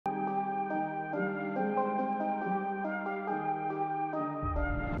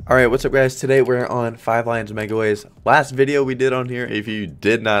Alright, what's up guys? Today we're on 5 Lions Megaways. Last video we did on here, if you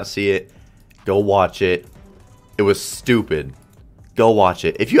did not see it, go watch it. It was stupid. Go watch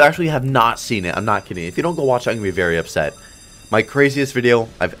it. If you actually have not seen it, I'm not kidding. If you don't go watch it, I'm going to be very upset. My craziest video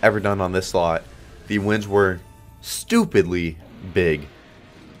I've ever done on this slot. The wins were stupidly big.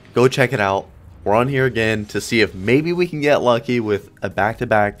 Go check it out. We're on here again to see if maybe we can get lucky with a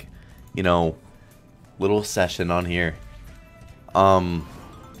back-to-back, you know, little session on here.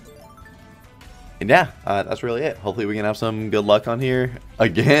 And yeah, that's really it. Hopefully we can have some good luck on here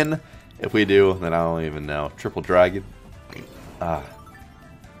again. If we do, then I don't even know. Triple dragon.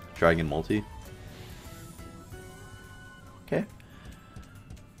 Dragon multi. Okay.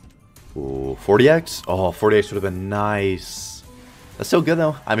 Ooh, 40x? Oh, 40x would have been nice. That's so good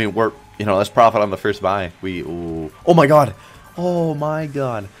though. I mean, let's profit on the first buy. Oh my god. Oh my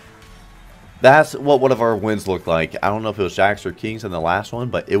god. That's what one of our wins looked like. I don't know if it was jacks or kings in the last one,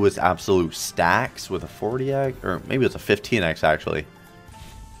 but it was absolute stacks with a 40x, or maybe it was a 15x actually.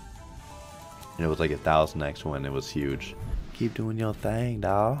 And it was like a 1000x win. It was huge. Keep doing your thing,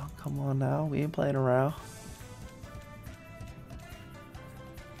 dawg. Come on now, we ain't playing around.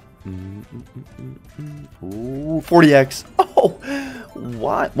 Ooh, 40x. Oh,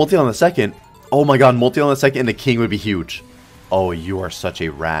 what? Multi on the second. Oh my god, multi on the second and the king would be huge. Oh, you are such a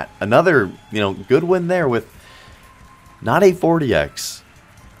rat. Another, good win there with not a 40x.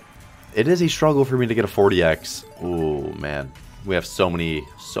 It is a struggle for me to get a 40x. Oh, man. We have so many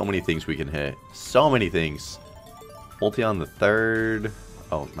things we can hit. So many things. Multi on the third.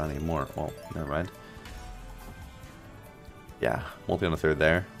 Oh, not anymore. Well, never mind. Yeah, multi on the third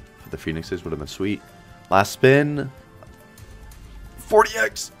there. For the Phoenixes would have been sweet. Last spin.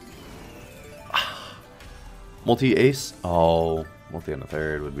 40x. Multi-ace? Oh, multi on the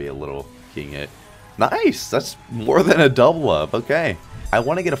third would be a little king it. Nice! That's more than a double up. Okay. I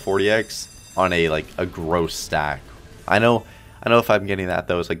want to get a 40x on a gross stack. I know if I'm getting that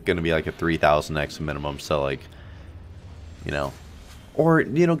though, it's going to be like a 3000x minimum. So or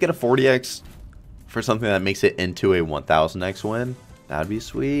get a 40x for something that makes it into a 1000x win. That'd be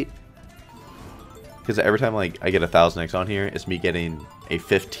sweet. Because every time I get a 1000x on here, it's me getting a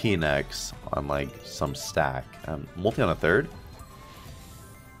 15x on some stack. Multi on a third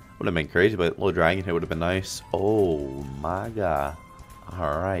would have been crazy, but little dragon hit would have been nice. Oh my god!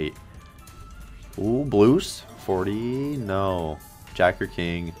 All right. Ooh, blues 40. No, jack or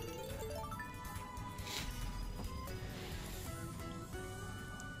king.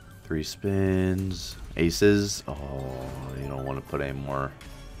 Three spins, aces. Oh, you don't want to put any more.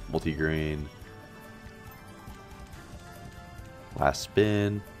 Multi green. Last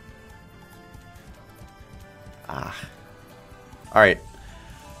spin. Alright.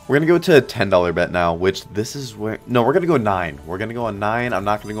 We're going to go to a $10 bet now, which this is where... No, we're going to go 9. We're going to go on 9. I'm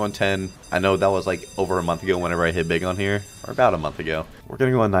not going to go on 10. I know that was over a month ago whenever I hit big on here. Or about a month ago. We're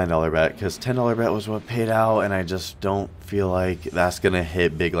going to go on $9 bet because $10 bet was what paid out. And I just don't feel like that's going to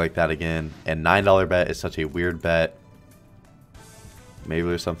hit big like that again. And $9 bet is such a weird bet. Maybe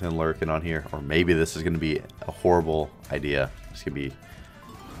there's something lurking on here. Or maybe this is going to be a horrible idea. This could be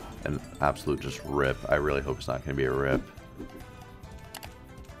an absolute just rip. I really hope it's not going to be a rip.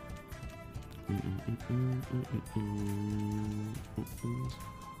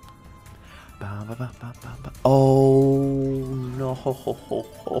 Oh no!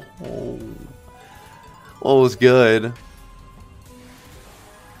 Well, it was good.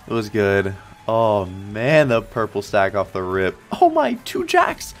 It was good. Oh man, the purple stack off the rip. Oh my, 2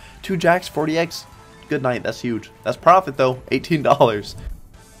 jacks. 2 jacks, 40x. Good night. That's huge. That's profit though. $18.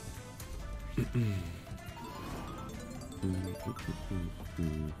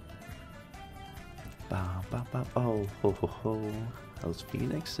 Oh ho ho ho! Those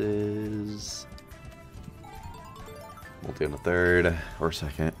Phoenixes. Multi on the third or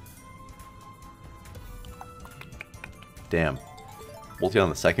second. Damn. Multi on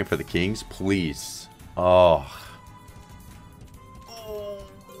the second for the kings, please. Oh. Oh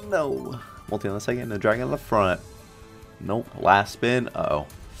no. Multi on the second and the dragon on the front. Nope. Last spin. Uh-oh.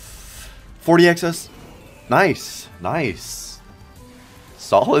 40x's. Nice. Nice.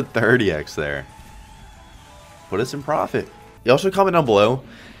 Solid 30x there. Put us in profit. You also comment down below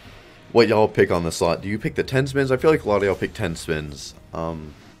what y'all pick on the slot. Do you pick the 10 spins? I feel like a lot of y'all pick 10 spins. But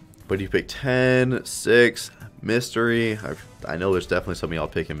do you pick 10, 6, mystery? I know there's definitely some of y'all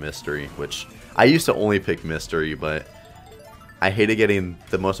picking mystery, which I used to only pick mystery, but I hated getting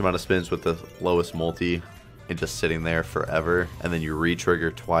the most amount of spins with the lowest multi and just sitting there forever, and then you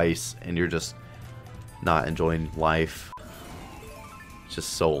re-trigger twice and you're just not enjoying life. It's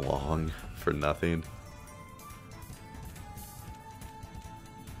just so long for nothing.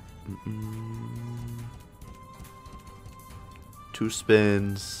 Two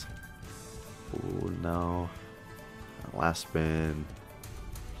spins. Oh no. Last spin.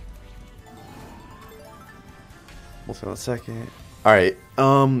 We'll see in a second. Alright,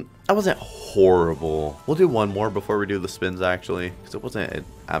 that wasn't horrible. We'll do one more before we do the spins actually, because it wasn't an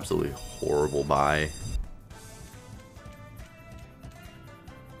absolutely horrible buy.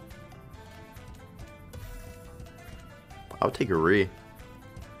 I would take a re.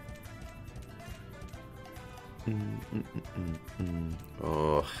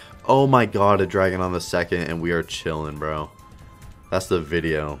 Oh my god, a dragon on the second, and we are chilling, bro. That's the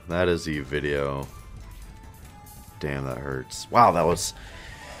video. That is the video. Damn, that hurts. Wow, that was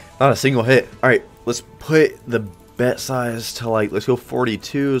not a single hit. Alright, let's put the bet size to like, let's go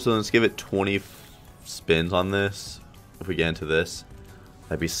 42. So let's give it 20 spins on this. If we get into this,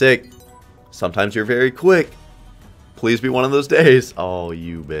 that'd be sick. Sometimes you're very quick. Please be one of those days. Oh,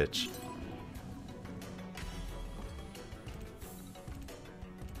 you bitch.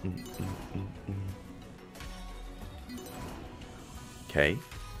 Okay.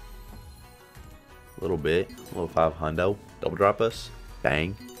 A little bit. A little 5 hundo. Double drop us.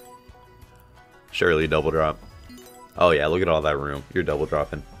 Bang. Surely double drop. Oh yeah, look at all that room. You're double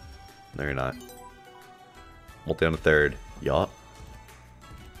dropping. No, you're not. Multi on the third. Yup.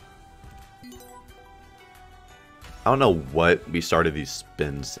 I don't know what we started these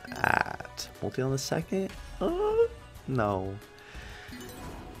spins at. Multi on the second? No.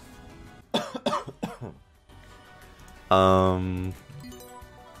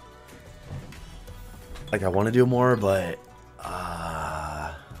 Like I want to do more, but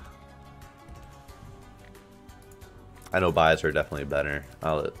I know buys are definitely better.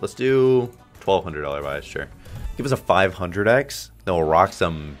 Let's do $1,200 buys, sure. Give us a 500x, then we'll rock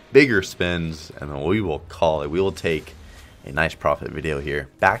some bigger spins, and then we will call it. We will take a nice profit video here.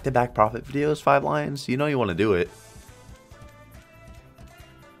 Back-to-back profit videos, 5 lines. You know you want to do it.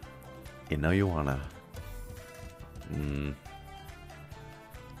 You know you want to.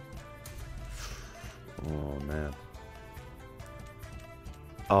 Oh, man.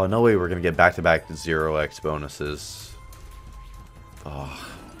 Oh, no way we're going to get back-to-back 0x bonuses.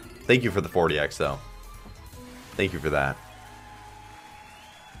 Oh, thank you for the 40x, though. Thank you for that.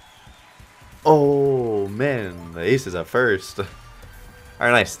 Oh, man. The ace is at first. Alright,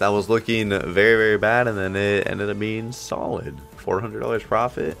 nice. That was looking very, very bad, and then it ended up being solid. $400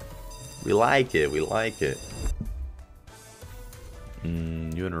 profit. We like it. We like it.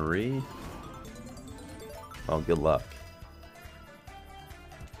 You in a re? Oh, good luck.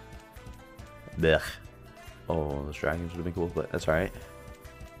 Blech. Oh, those dragons would have been cool, but that's alright.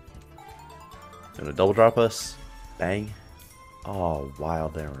 Gonna double drop us. Bang. Oh,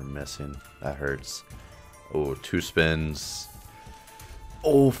 wild there, we're missing. That hurts. Oh, 2 spins.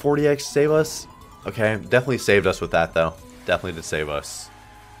 Oh, 40x save us? Okay, definitely saved us with that, though. Definitely did save us.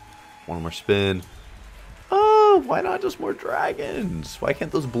 One more spin. Oh, why not just more dragons? Why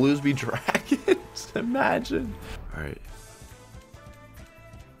can't those blues be dragons? Imagine. Alright.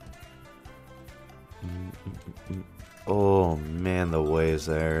 Oh, man, the ways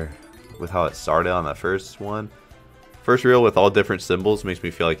there. With how it started on that first one. First reel with all different symbols makes me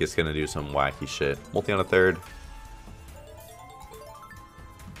feel like it's going to do some wacky shit. Multi on a third.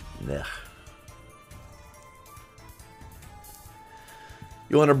 Ugh.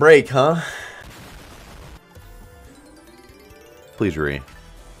 You want a break, huh? Please re.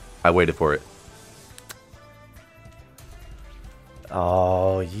 I waited for it.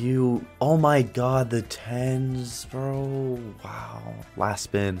 Oh, you. Oh my god, the 10s, bro. Wow. Last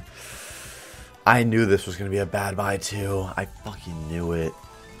spin. I knew this was going to be a bad buy, too. I fucking knew it.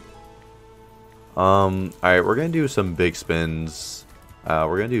 Alright, we're going to do some big spins.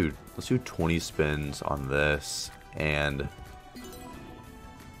 We're going to do. Let's do 20 spins on this. And.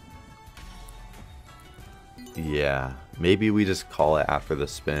 Yeah. Maybe we just call it after the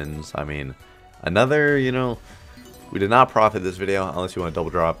spins. I mean, another, you know. We did not profit this video, unless you want to double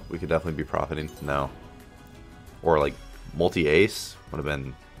drop. We could definitely be profiting. No. Or like multi-ace would have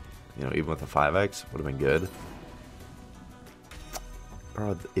been, you know, even with a 5x would have been good.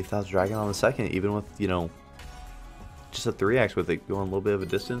 Bro, if that was dragon on the second, even with, you know, just a 3x with it going a little bit of a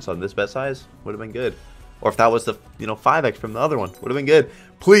distance on this bet size, would have been good. Or if that was the, you know, 5x from the other one, would have been good.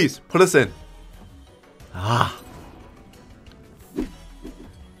 Please, put us in. Ah.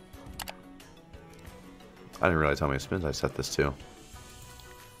 I didn't realize how many spins I set this to.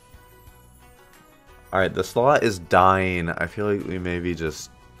 Alright, the slot is dying. I feel like we maybe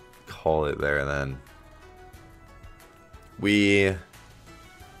just call it there then. We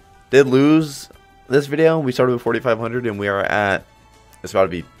did lose this video. We started with 4,500 and we are at It's about to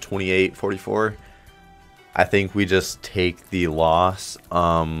be 28-44. I think we just take the loss,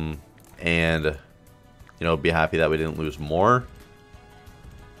 and, you know, be happy that we didn't lose more.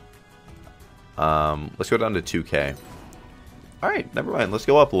 Let's go down to 2K. Alright, never mind. Let's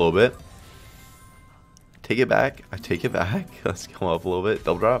go up a little bit. Take it back. I take it back. Let's go up a little bit.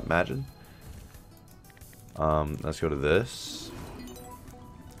 Double drop, imagine. Let's go to this.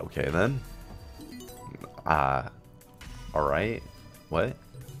 Okay, then. Alright. What?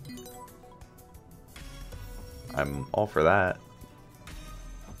 I'm all for that.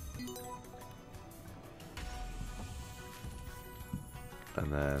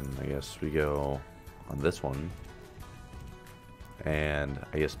 And then I guess we go on this one. And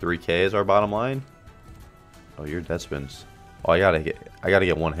I guess 3K is our bottom line. Oh, you're dead spins. Oh, I gotta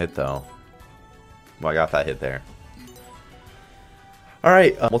get one hit though. Well, I got that hit there. All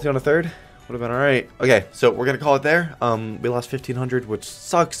right, multi on a third would have been all right. Okay, so we're gonna call it there. We lost 1,500, which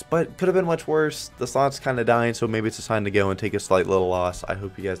sucks, but could have been much worse. The slot's kind of dying, so maybe it's a sign to go and take a slight little loss. I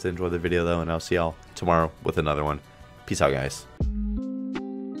hope you guys did enjoy the video though, and I'll see y'all tomorrow with another one. Peace out, guys.